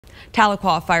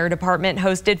Tahlequah Fire Department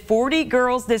hosted 40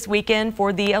 girls this weekend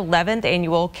for the 11th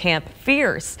annual Camp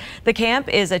Fierce. The camp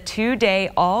is a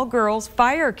 2-day all-girls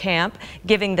fire camp,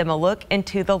 giving them a look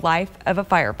into the life of a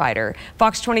firefighter.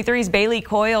 Fox 23's Bailey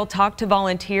Coyle talked to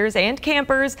volunteers and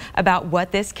campers about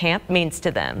what this camp means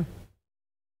to them.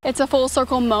 It's a full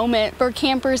circle moment for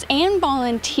campers and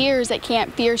volunteers at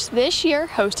Camp Fierce this year,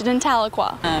 hosted in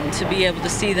Tahlequah. To be able to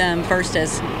see them first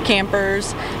as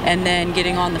campers and then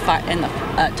getting on the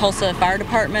Tulsa Fire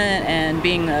Department and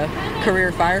being a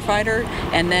career firefighter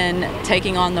and then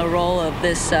taking on the role of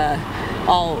this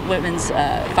all women's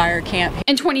fire camp.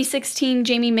 In 2016,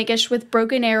 Jamie Mickish with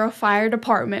Broken Arrow Fire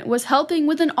Department was helping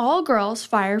with an all-girls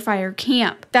firefighter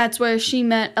camp. That's where she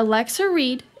met Alexa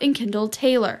Reed and Kendall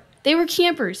Taylor. They were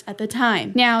campers at the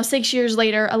time. Now, 6 years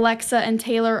later, Alexa and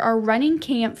Taylor are running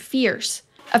Camp Fierce,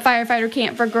 a firefighter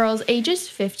camp for girls ages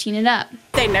 15 and up.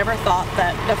 They never thought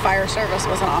that the fire service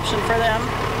was an option for them.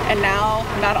 And now,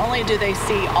 not only do they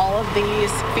see all of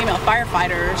these female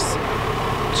firefighters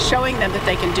showing them that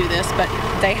they can do this, but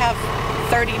they have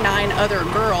 39 other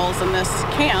girls in this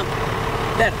camp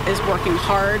that is working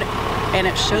hard, and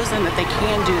it shows them that they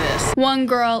can do this. One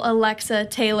girl, Alexa,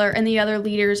 Taylor, and the other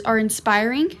leaders are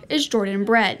inspiring is Jordan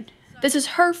Brett. This is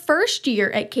her first year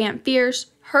at Camp Fierce.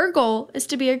 Her goal is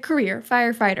to be a career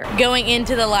firefighter. Going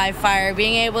into the live fire,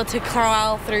 being able to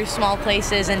crawl through small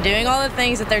places and doing all the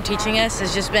things that they're teaching us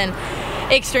has just been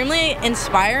extremely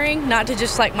inspiring, not to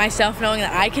just like myself knowing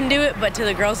that I can do it, but to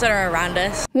the girls that are around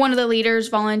us. One of the leaders,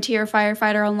 volunteer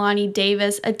firefighter Alani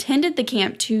Davis, attended the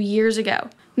camp 2 years ago.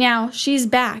 Now she's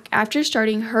back after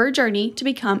starting her journey to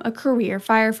become a career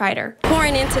firefighter.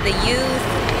 Pouring into the youth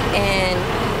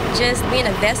and just being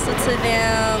a vessel to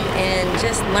them and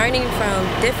just learning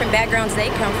from different backgrounds they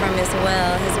come from as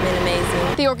well has been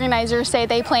amazing. The organizers say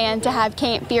they plan to have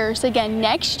Camp Fierce again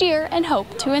next year and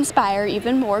hope to inspire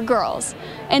even more girls.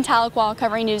 In Tahlequah,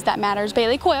 covering news that matters,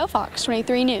 Bailey Coyle, Fox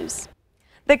 23 News.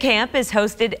 The camp is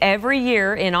hosted every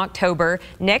year in October.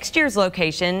 Next year's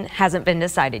location hasn't been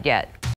decided yet.